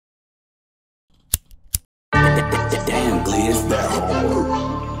Damn, Gliz, that hard.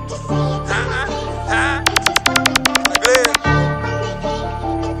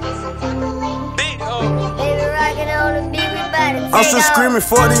 I'm still screaming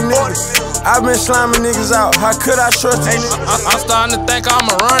for these niggas. I've been sliming niggas out. How could I trust these niggas? I'm starting to think I'm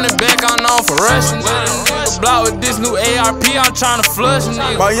a running back. I'm known for rushing. Block with this new ARP. I'm trying to flush a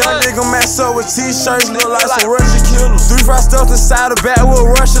nigga. My young nigga mess up with t-shirts, look like some Russian killers. 3-5 stuffed inside the back with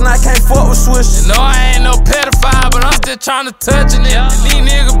Russian. I can't fuck with switches. You know I ain't no pedophile, but I'm still trying to touch a nigga. And these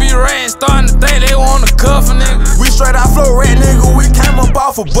niggas be ranting, starting to think they wanna cuff a nigga. We straight out FLORAQ, nigga. We came up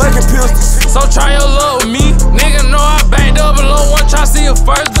off of bucking pistols. So try your luck with me. Nigga know I banged up below one, try see a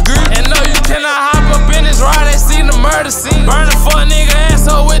first degree. And no, you cannot hop up in this ride, they seen the murder scene. Burning for a nigga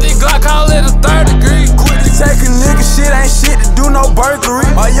asshole with this Glock, call it a 3rd degree. Quick to take a nigga shit, ain't shit to do no burglary.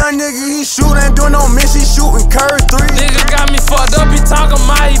 My young nigga, he shoot, ain't doing no miss, he shooting curve 3. Nigga got me fucked up, he talking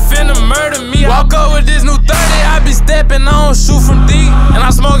about he finna murder me. Walk up with this new 30, I be stepping on, shoot from deep. And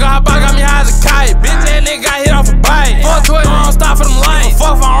I smoke a hot got me high as a kite. Bitch, that nigga got hit off a bike. Fuck 12, I don't stop for them lights.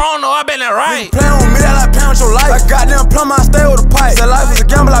 Fuck if I'm wrong, no, I been that right. Playing with me, that like playing with your life. Like goddamn plumber, I stay with a pipe. Said life is a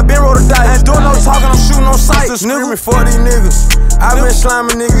gamble, I been roll the dice. Ain't doing no talking, I'm shooting no sights. Screaming for these niggas. I been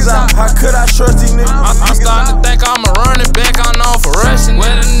sliming niggas out. How could I trust these niggas? I'm starting to think I'm a running back. I'm known for rushing.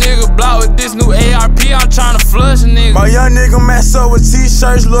 When a nigga block with this new ARP, I'm trying to flush a nigga. My young nigga mess up with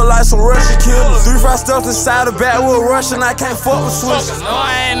t-shirts, look like some Russian killers. 3-5 stuffed inside the back with Russian. I can't fuck with switches. No,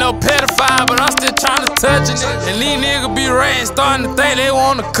 I ain't no pedophile, but I'm still trying to touch a nigga. And these niggas be ranting, starting to think they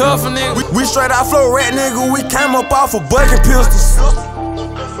wanna cuff a nigga. We straight out FLORAQ, nigga. We came up off of bucking pistols.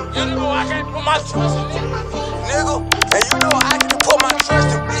 You know I can't put my trust in